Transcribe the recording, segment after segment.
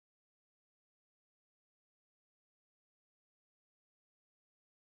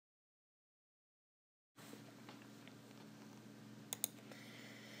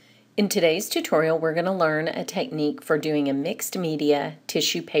In today's tutorial, we're going to learn a technique for doing a mixed media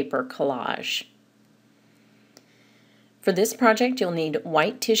tissue paper collage. For this project, you'll need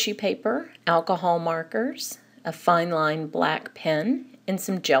white tissue paper, alcohol markers, a fine line black pen, and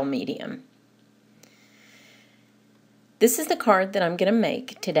some gel medium. This is the card that I'm going to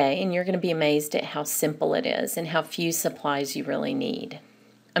make today, and you're going to be amazed at how simple it is and how few supplies you really need.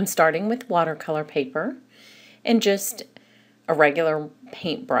 I'm starting with watercolor paper and just a regular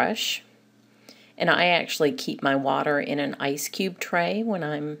paintbrush, and I actually keep my water in an ice cube tray when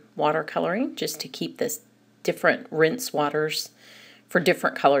I'm watercoloring, just to keep this different rinse waters for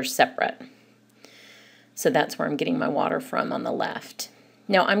different colors separate. So that's where I'm getting my water from on the left.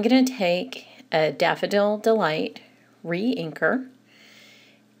 Now I'm going to take a Daffodil Delight re-inker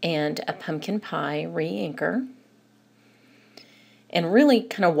and a Pumpkin Pie re-inker and really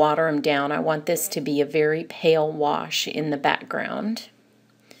kind of water them down. I want this to be a very pale wash in the background.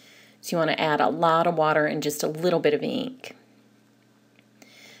 So you want to add a lot of water and just a little bit of ink.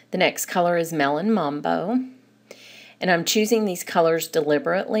 The next color is Melon Mambo. And I'm choosing these colors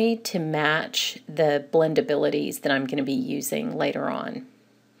deliberately to match the blendabilities that I'm going to be using later on.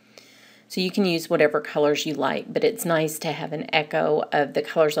 So you can use whatever colors you like, but it's nice to have an echo of the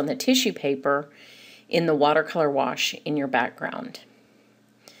colors on the tissue paper in the watercolor wash in your background.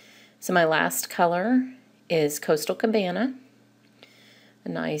 So my last color is Coastal Cabana, a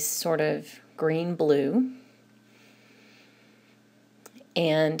nice sort of green blue.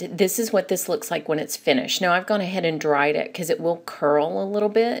 And this is what this looks like when it's finished. Now I've gone ahead and dried it because it will curl a little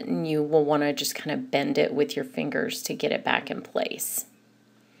bit and you will want to just kind of bend it with your fingers to get it back in place.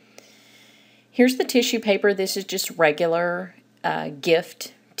 Here's the tissue paper. This is just regular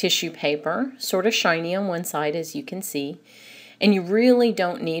gift tissue paper, sort of shiny on one side as you can see. And you really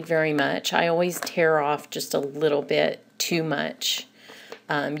don't need very much. I always tear off just a little bit too much.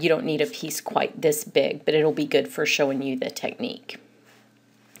 You don't need a piece quite this big, but it'll be good for showing you the technique.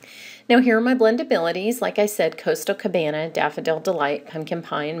 Now here are my blendabilities. Like I said, Coastal Cabana, Daffodil Delight, Pumpkin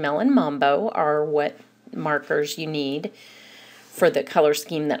Pie, and Melon Mambo are what markers you need for the color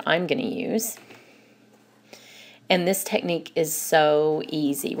scheme that I'm going to use. And this technique is so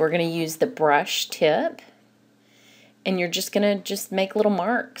easy. We're going to use the brush tip, and you're just going to make little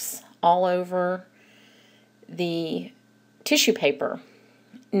marks all over the tissue paper.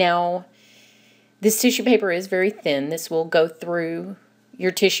 Now, this tissue paper is very thin. This will go through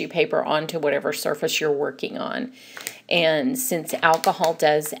your tissue paper onto whatever surface you're working on. And since alcohol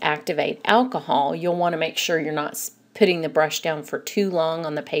does activate alcohol, you'll want to make sure you're not putting the brush down for too long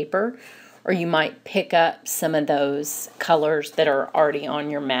on the paper, or you might pick up some of those colors that are already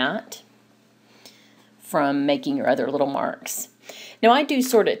on your mat from making your other little marks. Now I do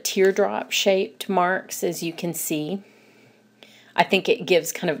sort of teardrop shaped marks, as you can see. I think it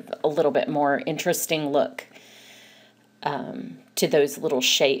gives kind of a little bit more interesting look to those little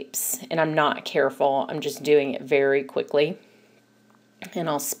shapes. And I'm not careful. I'm just doing it very quickly. And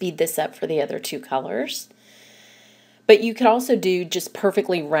I'll speed this up for the other two colors. But you could also do just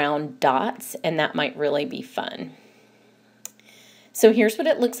perfectly round dots, and that might really be fun. So here's what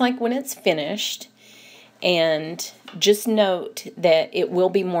it looks like when it's finished. And just note that it will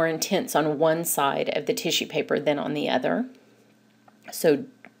be more intense on one side of the tissue paper than on the other. So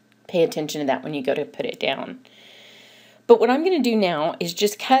pay attention to that when you go to put it down. But what I'm going to do now is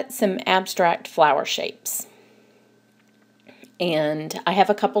just cut some abstract flower shapes. And I have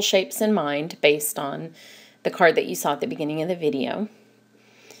a couple shapes in mind based on the card that you saw at the beginning of the video.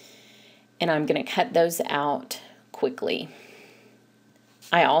 And I'm going to cut those out quickly.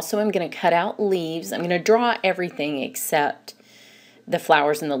 I also am going to cut out leaves. I'm going to draw everything except the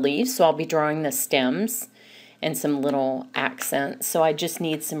flowers and the leaves. So I'll be drawing the stems and some little accents. So I just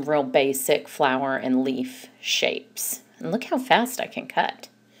need some real basic flower and leaf shapes. And look how fast I can cut.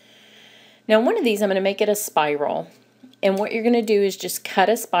 Now one of these I'm going to make it a spiral. And what you're going to do is just cut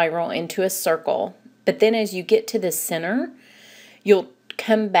a spiral into a circle. But then as you get to the center, you'll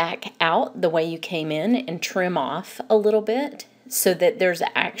come back out the way you came in and trim off a little bit so that there's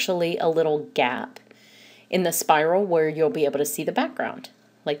actually a little gap in the spiral where you'll be able to see the background,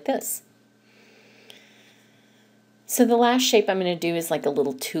 like this. So the last shape I'm going to do is like a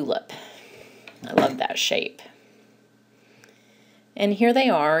little tulip. I love that shape. And here they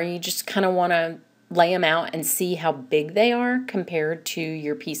are. You just kind of want to lay them out and see how big they are compared to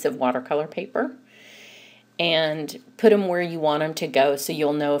your piece of watercolor paper. And put them where you want them to go so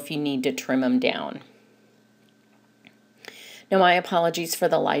you'll know if you need to trim them down. Now my apologies for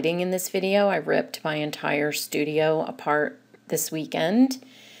the lighting in this video. I ripped my entire studio apart this weekend.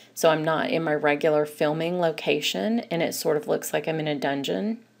 So I'm not in my regular filming location, and it sort of looks like I'm in a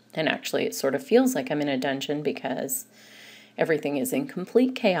dungeon. And actually it sort of feels like I'm in a dungeon because everything is in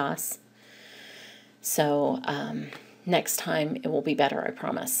complete chaos. So next time it will be better, I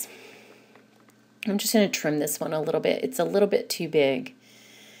promise. I'm just going to trim this one a little bit. It's a little bit too big,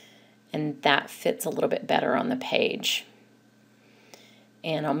 and that fits a little bit better on the page.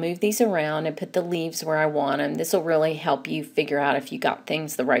 And I'll move these around and put the leaves where I want them. This will really help you figure out if you got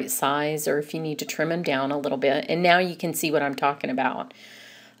things the right size or if you need to trim them down a little bit. And now you can see what I'm talking about,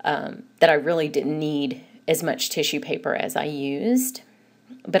 that I really didn't need as much tissue paper as I used.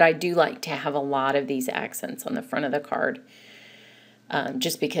 But I do like to have a lot of these accents on the front of the card,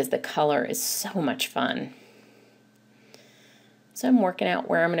 just because the color is so much fun. So I'm working out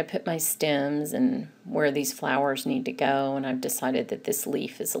where I'm going to put my stems and where these flowers need to go, and I've decided that this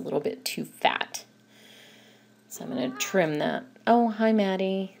leaf is a little bit too fat. So I'm going to trim that. Oh, hi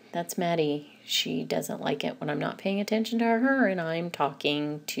Maddie. That's Maddie. She doesn't like it when I'm not paying attention to her and I'm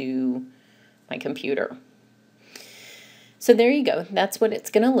talking to my computer. So there you go. That's what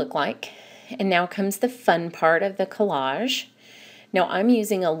it's going to look like. And now comes the fun part of the collage. Now I'm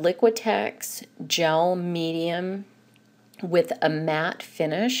using a Liquitex gel medium with a matte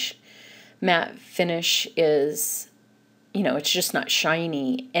finish. Matte finish is, you know, it's just not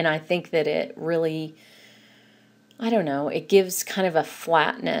shiny, and I think that it really, I don't know, it gives kind of a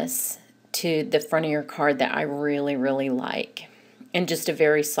flatness to the front of your card that I really, really like, and just a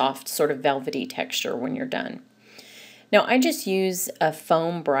very soft sort of velvety texture when you're done. Now I just use a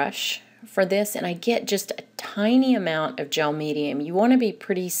foam brush for this, and I get just a tiny amount of gel medium. You want to be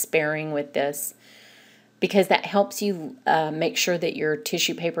pretty sparing with this, because that helps you make sure that your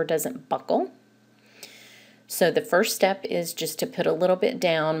tissue paper doesn't buckle. So the first step is just to put a little bit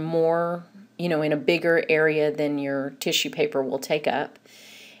down, more, you know, in a bigger area than your tissue paper will take up.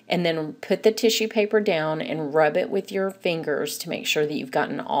 And then put the tissue paper down and rub it with your fingers to make sure that you've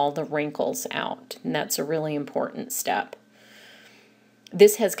gotten all the wrinkles out. And that's a really important step.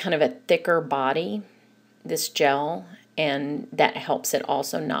 This has kind of a thicker body, this gel, and that helps it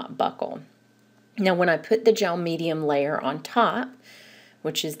also not buckle. Now when I put the gel medium layer on top,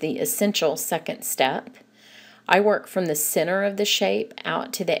 which is the essential second step, I work from the center of the shape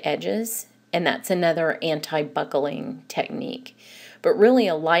out to the edges, and that's another anti-buckling technique. But really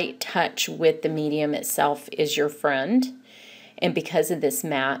a light touch with the medium itself is your friend, and because of this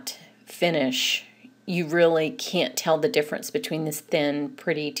matte finish, you really can't tell the difference between this thin,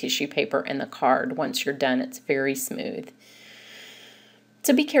 pretty tissue paper and the card. Once you're done, it's very smooth.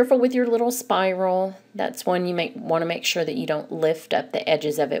 So be careful with your little spiral. That's one you want to make sure that you don't lift up the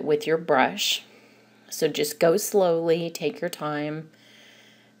edges of it with your brush. So just go slowly, take your time,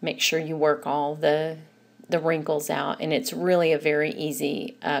 make sure you work all the wrinkles out, and it's really a very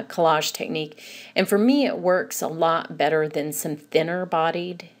easy collage technique. And for me, it works a lot better than some thinner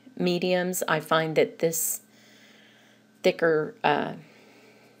bodied mediums. I find that this thicker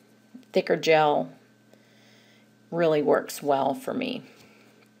gel really works well for me.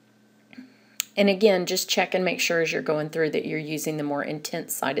 And again, just check and make sure as you're going through that you're using the more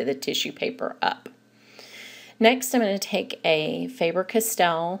intense side of the tissue paper up. Next, I'm going to take a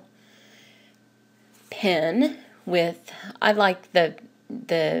Faber-Castell pen with, I like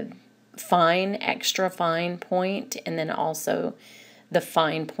the fine, extra fine point, and then also the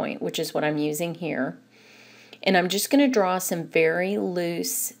fine point, which is what I'm using here. And I'm just going to draw some very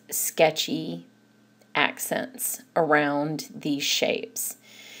loose, sketchy accents around these shapes.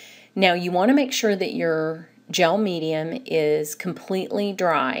 Now you want to make sure that your gel medium is completely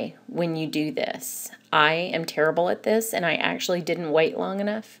dry when you do this. I am terrible at this, and I actually didn't wait long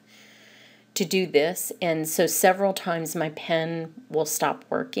enough to do this, and so several times my pen will stop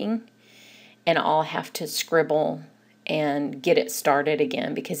working and I'll have to scribble and get it started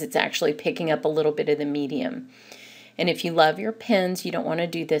again because it's actually picking up a little bit of the medium. And if you love your pens, you don't want to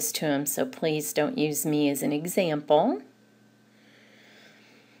do this to them, so please don't use me as an example.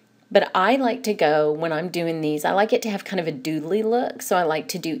 But I like to go, when I'm doing these, I like it to have kind of a doodly look, so I like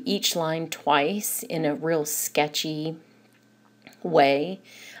to do each line twice in a real sketchy way.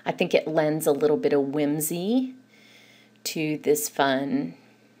 I think it lends a little bit of whimsy to this fun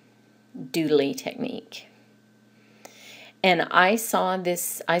doodly technique. And I saw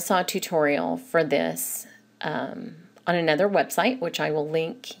a tutorial for this on another website, which I will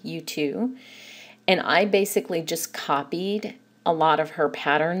link you to, and I basically just copied a lot of her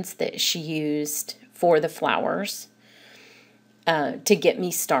patterns that she used for the flowers to get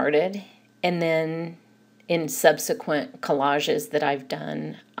me started. And then in subsequent collages that I've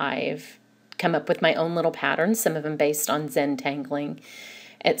done, I've come up with my own little patterns, some of them based on Zentangling,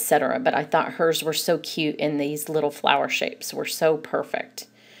 etc. But I thought hers were so cute, and these little flower shapes were so perfect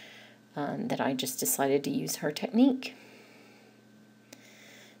that I just decided to use her technique.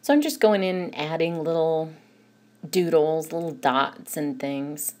 So I'm just going in and adding little doodles, little dots and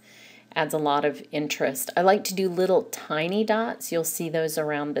things. Adds a lot of interest. I like to do little tiny dots. You'll see those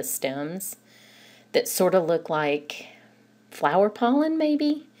around the stems that sort of look like flower pollen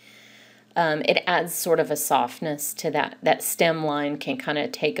maybe. It adds sort of a softness to that. That stem line can kind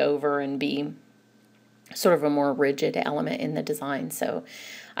of take over and be sort of a more rigid element in the design. So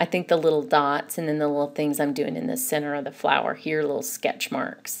I think the little dots and then the little things I'm doing in the center of the flower here, little sketch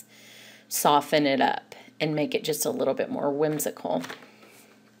marks, soften it up and make it just a little bit more whimsical.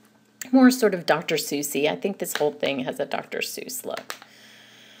 More sort of Dr. Seuss-y. I think this whole thing has a Dr. Seuss look.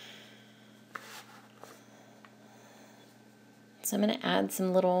 So I'm going to add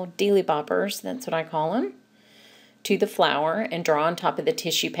some little dealy boppers, that's what I call them, to the flower and draw on top of the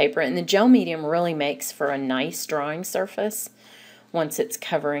tissue paper. And the gel medium really makes for a nice drawing surface once it's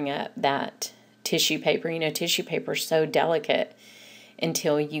covering up that tissue paper. You know, tissue paper is so delicate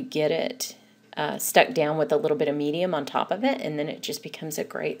until you get it stuck down with a little bit of medium on top of it, and then it just becomes a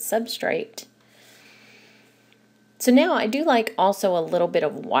great substrate. So now I do like also a little bit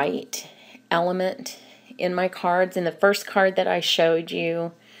of white element in my cards. In the first card that I showed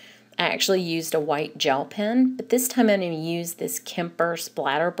you, I actually used a white gel pen, but this time I'm going to use this Kemper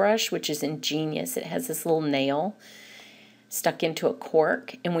splatter brush, which is ingenious. It has this little nail stuck into a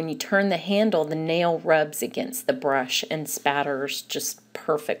cork, and when you turn the handle, the nail rubs against the brush and spatters just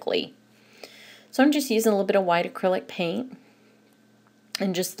perfectly. So I'm just using a little bit of white acrylic paint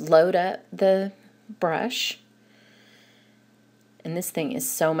and just load up the brush. And this thing is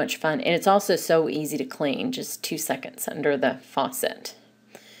so much fun. And it's also so easy to clean, just 2 seconds under the faucet.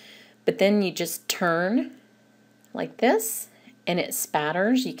 But then you just turn like this and it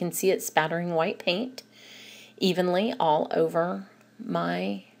spatters. You can see it spattering white paint evenly all over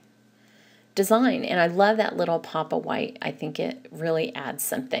my design. And I love that little pop of white. I think it really adds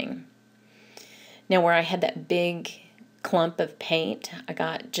something. Now where I had that big clump of paint, I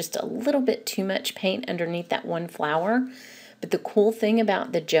got just a little bit too much paint underneath that one flower. But the cool thing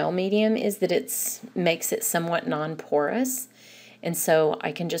about the gel medium is that it makes it somewhat non-porous. And so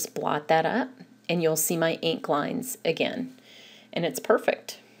I can just blot that up and you'll see my ink lines again. And it's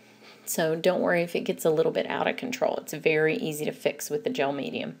perfect. So don't worry if it gets a little bit out of control. It's very easy to fix with the gel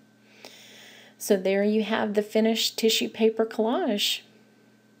medium. So there you have the finished tissue paper collage.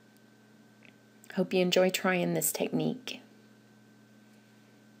 Hope you enjoy trying this technique.